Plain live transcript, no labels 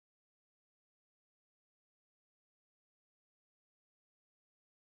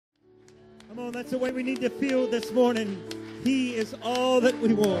on, that's the way we need to feel this morning. He is all that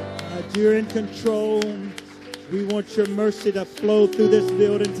we want. God, you're in control. We want your mercy to flow through this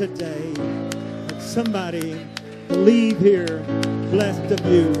building today. Let somebody leave here blessed of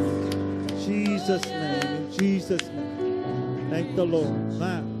you. In Jesus' name. In Jesus' name. Thank the Lord.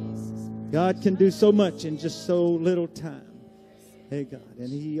 Wow. God can do so much in just so little time. Hey, God. And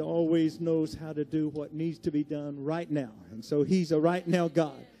he always knows how to do what needs to be done right now. And so he's a right now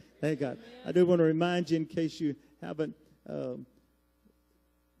God. Hey, God. I do want to remind you, in case you haven't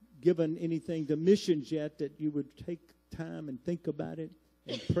given anything to missions yet, that you would take time and think about it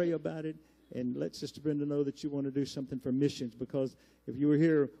and pray about it and let Sister Brenda know that you want to do something for missions. Because if you were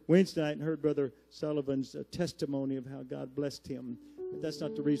here Wednesday night and heard Brother Sullivan's testimony of how God blessed him, that's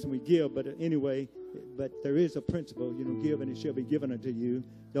not the reason we give, but anyway, but there is a principle, give and it shall be given unto you.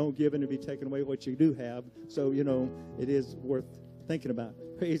 Don't give and it be taken away what you do have. So, it is worth thinking about.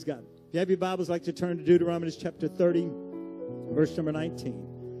 Praise God. If you have your Bibles, I'd like to turn to Deuteronomy chapter 30, verse number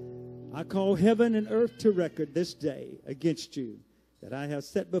 19. I call heaven and earth to record this day against you, that I have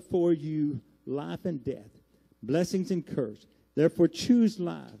set before you life and death, blessings and curse. Therefore choose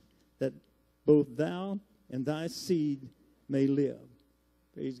life, that both thou and thy seed may live.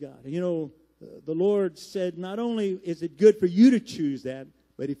 Praise God. The Lord said, not only is it good for you to choose that,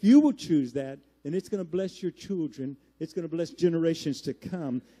 but if you will choose that, then it's going to bless your children. It's going to bless generations to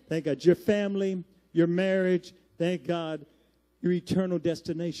come. Thank God. Your family, your marriage, thank God, your eternal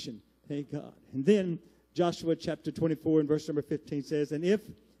destination. Thank God. And then Joshua chapter 24 and verse number 15 says, and if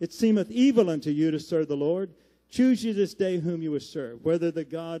it seemeth evil unto you to serve the Lord, choose you this day whom you will serve, whether the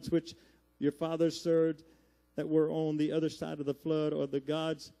gods which your fathers served that were on the other side of the flood, or the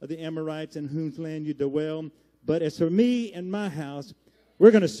gods of the Amorites in whose land you dwell. But as for me and my house, we're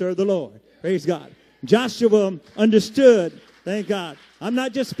going to serve the Lord. Praise God. Joshua understood, thank God. I'm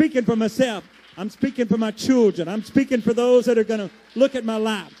not just speaking for myself. I'm speaking for my children. I'm speaking for those that are going to look at my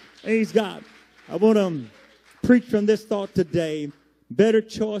life. Praise God. I want to preach from this thought today. Better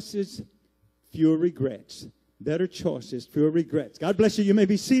choices, fewer regrets. Better choices, fewer regrets. God bless you. You may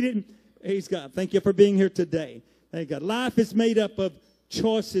be seated. Praise God. Thank you for being here today. Thank God. Life is made up of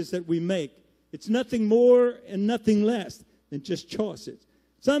choices that we make. It's nothing more and nothing less than just choices.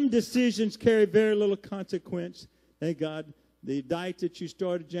 Some decisions carry very little consequence. Thank God. The diet that you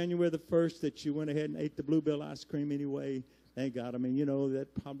started January the 1st, that you went ahead and ate the Bluebell ice cream anyway. Thank God. I mean, that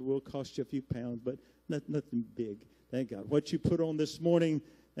probably will cost you a few pounds, but nothing big. Thank God. What you put on this morning,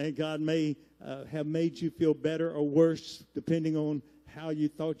 thank God, may have made you feel better or worse, depending on how you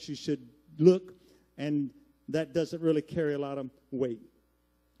thought you should look, and that doesn't really carry a lot of weight.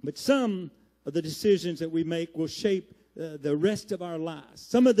 But some of the decisions that we make will shape the rest of our lives.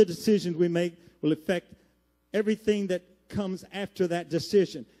 Some of the decisions we make will affect everything that comes after that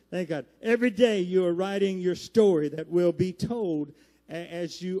decision. Thank God. Every day you are writing your story that will be told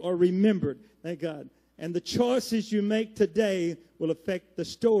as you are remembered. Thank God. And the choices you make today will affect the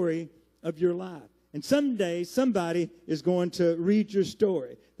story of your life. And someday somebody is going to read your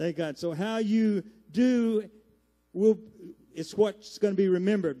story. Thank God. So how you do is what's going to be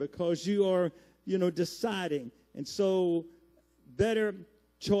remembered, because you are, deciding. And so better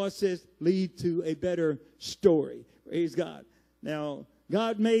choices lead to a better story. Praise God. Now,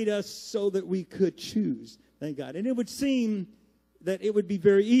 God made us so that we could choose. Thank God. And it would seem that it would be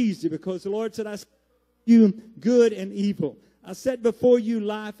very easy, because the Lord said, I set you good and evil. I set before you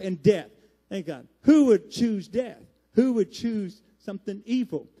life and death. Thank God. Who would choose death? Who would choose something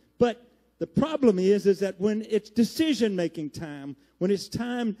evil? But the problem is that when it's decision-making time, when it's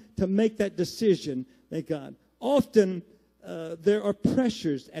time to make that decision, thank God, often there are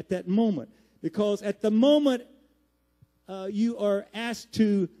pressures at that moment. Because at the moment you are asked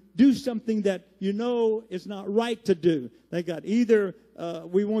to do something that is not right to do. Thank God. Either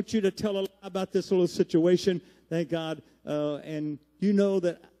we want you to tell a lie about this little situation, thank God, and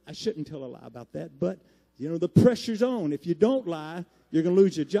that I shouldn't tell a lie about that, but, the pressure's on. If you don't lie, you're going to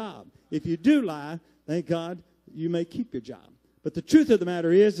lose your job. If you do lie, thank God, you may keep your job. But the truth of the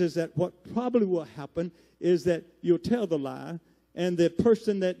matter is that what probably will happen is that you'll tell the lie, and the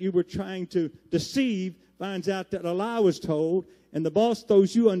person that you were trying to deceive finds out that a lie was told, and the boss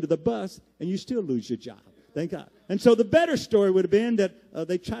throws you under the bus, and you still lose your job. Thank God. And so the better story would have been that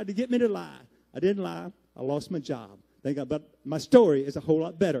they tried to get me to lie. I didn't lie. I lost my job. Thank God. But my story is a whole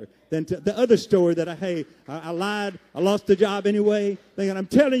lot better than the other story that I lied. I lost the job anyway. Thank God. I'm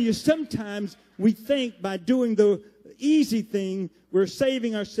telling you, sometimes we think by doing the easy thing, we're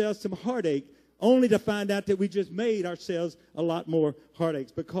saving ourselves some heartache, only to find out that we just made ourselves a lot more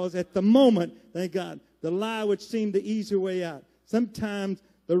heartaches. Because at the moment, thank God, the lie would seem the easier way out. Sometimes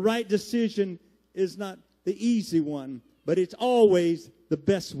the right decision is not the easy one, but it's always the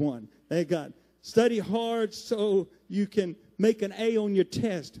best one. Thank God. Study hard so you can make an A on your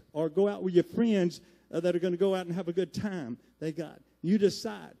test or go out with your friends that are going to go out and have a good time. Thank God. You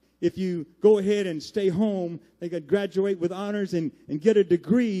decide. If you go ahead and stay home, they got graduate with honors and get a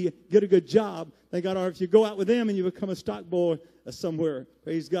degree, get a good job. Thank God. Or if you go out with them and you become a stock boy somewhere,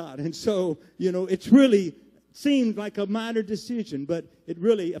 praise God. And so, it's really seemed like a minor decision, but it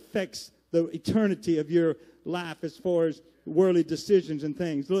really affects the eternity of your life as far as worldly decisions and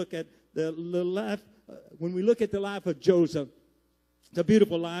things. Look at the life. When we look at the life of Joseph, it's a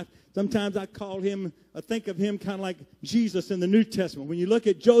beautiful life. Sometimes I think of him kind of like Jesus in the New Testament. When you look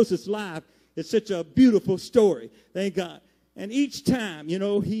at Joseph's life, it's such a beautiful story. Thank God. And each time,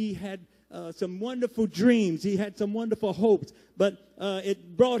 he had some wonderful dreams. He had some wonderful hopes. But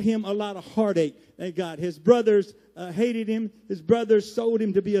it brought him a lot of heartache. Thank God. His brothers hated him. His brothers sold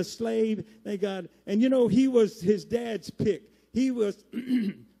him to be a slave. Thank God. And, he was his dad's pick. He was,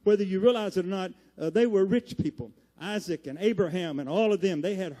 whether you realize it or not, they were rich people. Isaac and Abraham and all of them,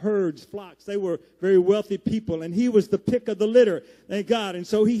 they had herds, flocks. They were very wealthy people, and he was the pick of the litter, thank God. And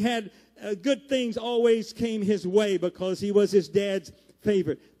so he had good things always came his way because he was his dad's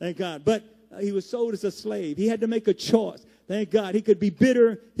favorite, thank God. But he was sold as a slave. He had to make a choice. Thank God. He could be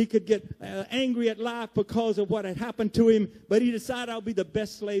bitter. He could get angry at life because of what had happened to him. But he decided, I'll be the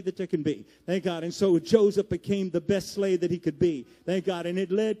best slave that there can be. Thank God. And so Joseph became the best slave that he could be. Thank God. And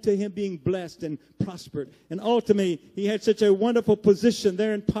it led to him being blessed and prospered. And ultimately, he had such a wonderful position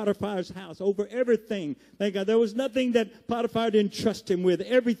there in Potiphar's house over everything. Thank God. There was nothing that Potiphar didn't trust him with.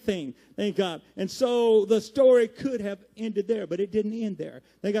 Everything. Thank God. And so the story could have ended there, but it didn't end there.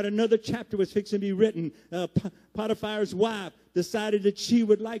 Thank God. Another chapter was fixing to be written. Potiphar's wife decided that she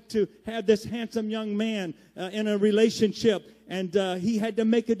would like to have this handsome young man in a relationship, and he had to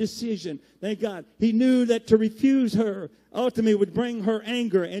make a decision. Thank God. He knew that to refuse her ultimately would bring her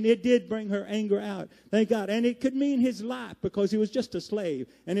anger, and it did bring her anger out. Thank God. And it could mean his life because he was just a slave.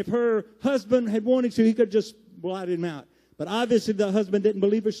 And if her husband had wanted to, he could just blot him out. But obviously the husband didn't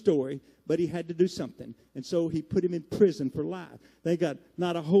believe her story, but he had to do something. And so he put him in prison for life. Thank God.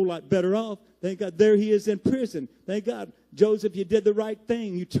 Not a whole lot better off. Thank God. There he is in prison. Thank God. Joseph, you did the right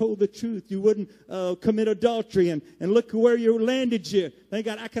thing. You told the truth. You wouldn't commit adultery. And look where you landed you. Thank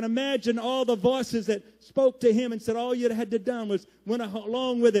God. I can imagine all the voices that spoke to him and said all you had to done was went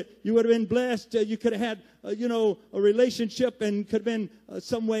along with it. You would have been blessed. You could have had, a relationship and could have been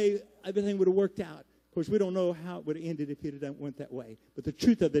some way everything would have worked out. Of course, we don't know how it would have ended if it went that way. But the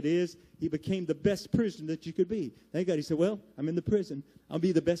truth of it is, he became the best prisoner that you could be. Thank God. He said, well, I'm in the prison. I'll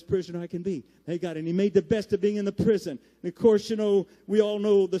be the best prisoner I can be. Thank God. And he made the best of being in the prison. And of course, we all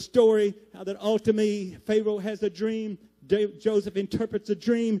know the story, how that ultimately Pharaoh has a dream. Joseph interprets a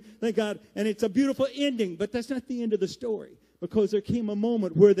dream. Thank God. And it's a beautiful ending. But that's not the end of the story. Because there came a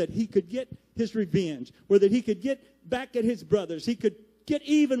moment where that he could get his revenge. Where that he could get back at his brothers. He could get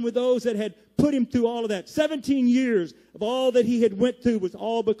even with those that had put him through all of that. 17 years of all that he had went through was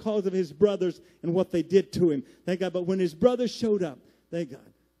all because of his brothers and what they did to him. Thank God. But when his brothers showed up, thank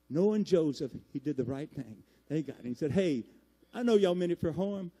God, knowing Joseph, he did the right thing. Thank God. And he said, hey, I know y'all meant it for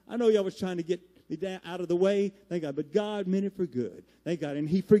harm. I know y'all was trying to get me down out of the way. Thank God. But God meant it for good. Thank God. And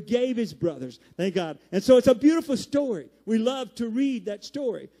he forgave his brothers. Thank God. And so it's a beautiful story. We love to read that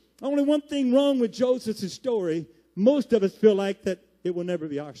story. Only one thing wrong with Joseph's story, most of us feel like that it will never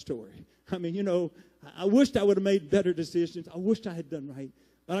be our story. I mean, I wished I would have made better decisions. I wished I had done right.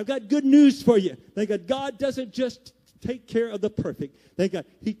 But I've got good news for you. Thank God. God doesn't just take care of the perfect. Thank God.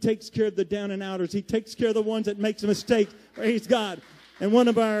 He takes care of the down and outers. He takes care of the ones that makes mistakes. Praise God. And one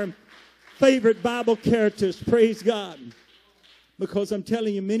of our favorite Bible characters, praise God. Because I'm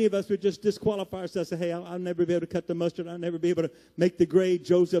telling you, many of us would just disqualify ourselves and say, hey, I'll never be able to cut the mustard. I'll never be able to make the grade.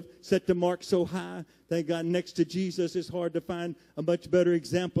 Joseph set the mark so high. Thank God, next to Jesus, it's hard to find a much better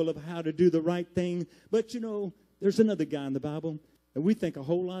example of how to do the right thing. But, there's another guy in the Bible that we think a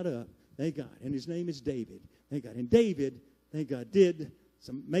whole lot of. Thank God. And his name is David. Thank God. And David, thank God,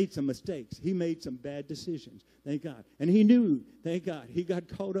 made some mistakes. He made some bad decisions. Thank God. And he knew, thank God, he got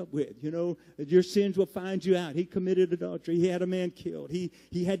caught up with, that your sins will find you out. He committed adultery. He had a man killed. He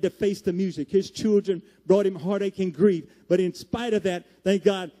had to face the music. His children brought him heartache and grief. But in spite of that, thank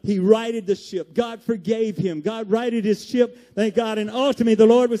God, he righted the ship. God forgave him. God righted his ship. Thank God. And ultimately, the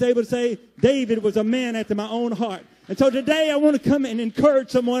Lord was able to say, David was a man after my own heart. And so today I want to come and encourage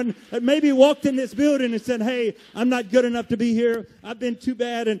someone that maybe walked in this building and said, hey, I'm not good enough to be here. I've been too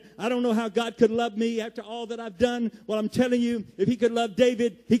bad, and I don't know how God could love me after all that I've done. Well, I'm telling you, if he could love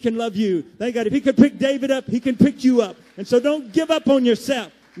David, he can love you. Thank God. If he could pick David up, he can pick you up. And so don't give up on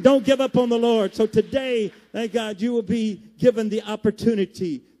yourself. Don't give up on the Lord. So today, thank God, you will be given the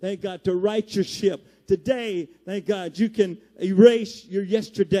opportunity, thank God, to right your ship. Today, thank God, you can erase your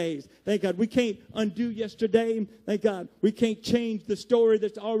yesterdays. Thank God, we can't undo yesterday. Thank God, we can't change the story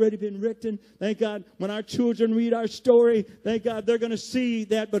that's already been written. Thank God, when our children read our story, thank God, they're going to see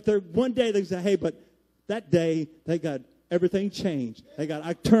that. But one day they say, hey, but that day, thank God, everything changed. Thank God,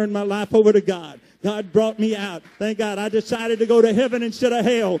 I turned my life over to God. God brought me out. Thank God, I decided to go to heaven instead of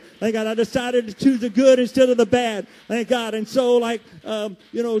hell. Thank God, I decided to choose the good instead of the bad. Thank God. And so like,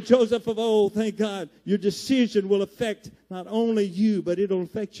 Joseph of old, thank God, your decision will affect not only you, but it'll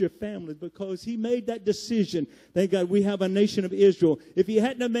affect your families because he made that decision. Thank God, we have a nation of Israel. If he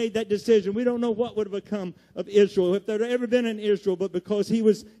hadn't have made that decision, we don't know what would have become of Israel, if there had ever been an Israel, but because he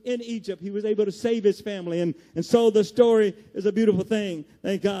was in Egypt, he was able to save his family. And so the story is a beautiful thing.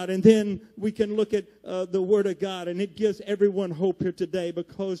 Thank God. And then we can look at the Word of God, and it gives everyone hope here today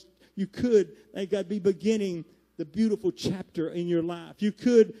because you could, thank God, be beginning the beautiful chapter in your life. You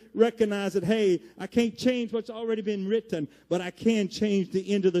could recognize that, hey, I can't change what's already been written, but I can change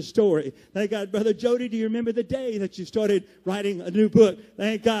the end of the story. Thank God. Brother Jody, do you remember the day that you started writing a new book?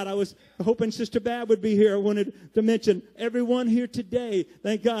 Thank God. I was hoping Sister Bab would be here. I wanted to mention everyone here today.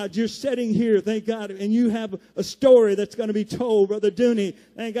 Thank God. You're sitting here. Thank God. And you have a story that's going to be told. Brother Dooney.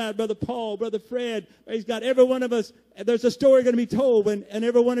 Thank God. Brother Paul. Brother Fred. Praise God. Every one of us, there's a story going to be told. And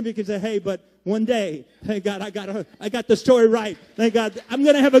every one of you can say, hey, but one day, thank God, I got the story right. Thank God, I'm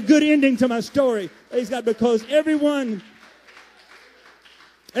going to have a good ending to my story. Praise God, because everyone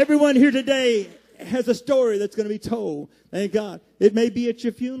here today has a story that's going to be told. Thank God. It may be at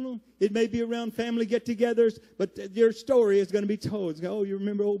your funeral. It may be around family get-togethers, but your story is going to be told. It's, oh, you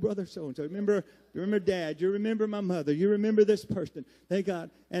remember old brother so-and-so. You remember Dad. You remember my mother. You remember this person. Thank God.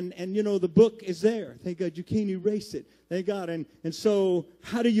 And the book is there. Thank God. You can't erase it. Thank God. And so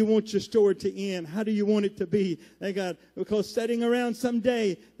how do you want your story to end? How do you want it to be? Thank God. Because sitting around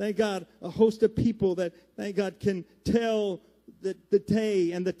someday, thank God, a host of people that, thank God, can tell the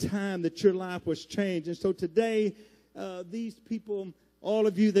day and the time that your life was changed. And so today, these people, all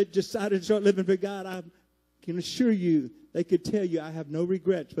of you that decided to start living for God, I can assure you, they could tell you, I have no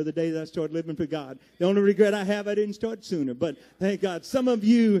regrets for the day that I started living for God. The only regret I have, I didn't start sooner. But thank God, some of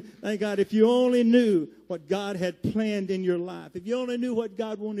you, thank God, if you only knew what God had planned in your life, if you only knew what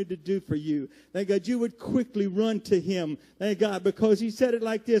God wanted to do for you, thank God, you would quickly run to him. Thank God, because he said it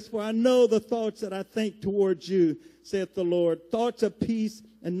like this, for I know the thoughts that I think towards you, saith the Lord, thoughts of peace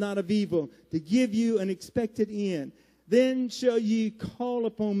and not of evil, to give you an expected end. Then shall ye call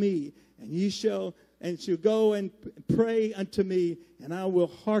upon me, and shall go and pray unto me, and I will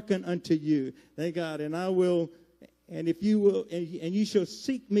hearken unto you. Thank God. And if you will, and you shall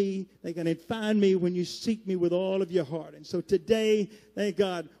seek me, thank God, and find me when you seek me with all of your heart. And so today, thank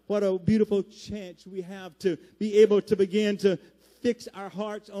God, what a beautiful chance we have to be able to begin to fix our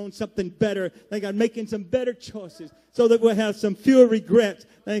hearts on something better. Thank God, making some better choices so that we'll have some fewer regrets.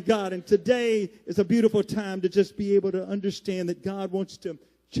 Thank God. And today is a beautiful time to just be able to understand that God wants to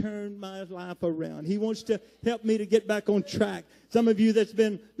turn my life around. He wants to help me to get back on track. Some of you that's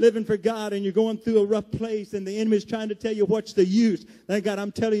been living for God and you're going through a rough place and the enemy is trying to tell you what's the use. Thank God,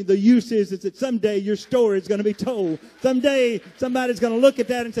 I'm telling you the use is that someday your story is going to be told. Someday somebody's going to look at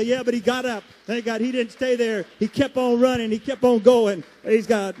that and say, yeah, but he got up. Thank God he didn't stay there. He kept on running. He kept on going. Praise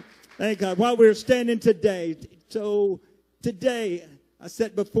God. Thank God. While we're standing today, so today I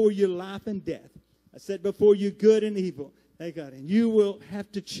set before you life and death. I set before you good and evil. Thank God. And you will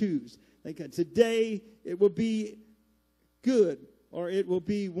have to choose. Thank God. Today, it will be good, or it will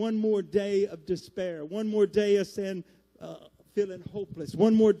be one more day of despair, one more day of saying, feeling hopeless,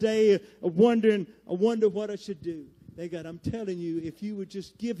 one more day of wondering, I wonder what I should do. Thank God, I'm telling you, if you would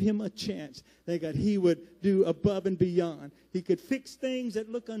just give him a chance, thank God, he would do above and beyond. He could fix things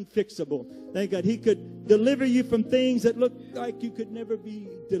that look unfixable. Thank God, he could deliver you from things that look like you could never be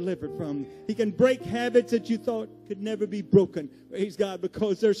delivered from. He can break habits that you thought could never be broken. Praise God,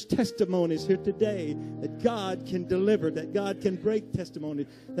 because there's testimonies here today that God can deliver, that God can break testimonies.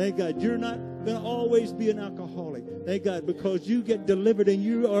 Thank God, you're not going to always be an alcoholic. Thank God, because you get delivered and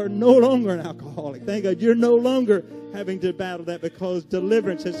you are no longer an alcoholic. Thank God, you're no longer having to battle that because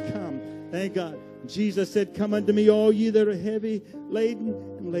deliverance has come. Thank God. Jesus said, come unto me, all ye that are heavy laden,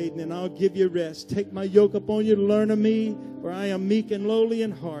 and I'll give you rest. Take my yoke upon you, learn of me, for I am meek and lowly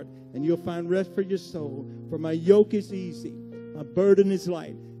in heart, and you'll find rest for your soul. For my yoke is easy, my burden is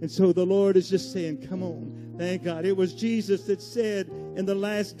light. And so the Lord is just saying, come on. Thank God. It was Jesus that said in the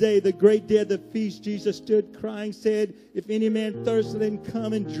last day, the great day of the feast, Jesus stood crying, said, if any man thirst, let him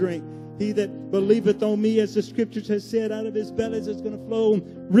come and drink. He that believeth on me, as the scriptures has said, out of his bellies is going to flow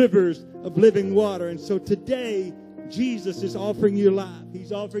rivers of living water. And so today, Jesus is offering you life.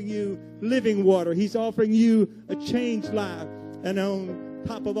 He's offering you living water. He's offering you a changed life. And on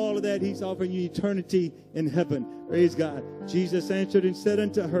top of all of that, he's offering you eternity in heaven. Praise God. Jesus answered and said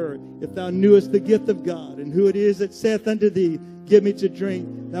unto her, if thou knewest the gift of God, and who it is that saith unto thee, give me to drink,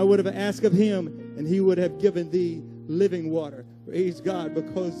 thou would have asked of him, and he would have given thee living water. Praise God.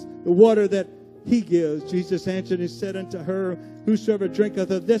 Because the water that he gives, Jesus answered and said unto her, whosoever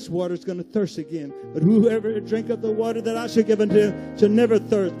drinketh of this water is going to thirst again. But whoever drinketh the water that I shall give unto him shall never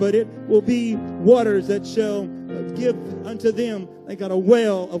thirst. But it will be waters that shall give unto them. They got a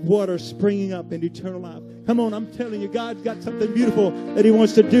well of water springing up in eternal life. Come on, I'm telling you, God's got something beautiful that he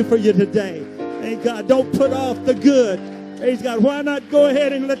wants to do for you today. Thank God. Don't put off the good. Praise God. Why not go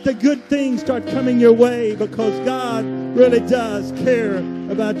ahead and let the good things start coming your way? Because God really does care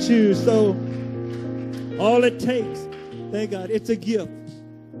about you. So all it takes, thank God, it's a gift.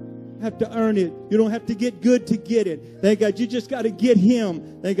 You have to earn it. You don't have to get good to get it. Thank God, you just got to get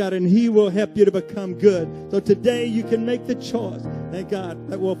him. Thank God, and he will help you to become good. So today you can make the choice, thank God,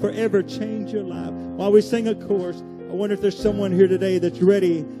 that will forever change your life. While we sing a chorus, I wonder if there's someone here today that's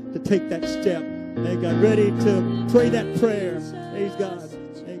ready to take that step. Thank God, ready to pray that prayer. Praise God.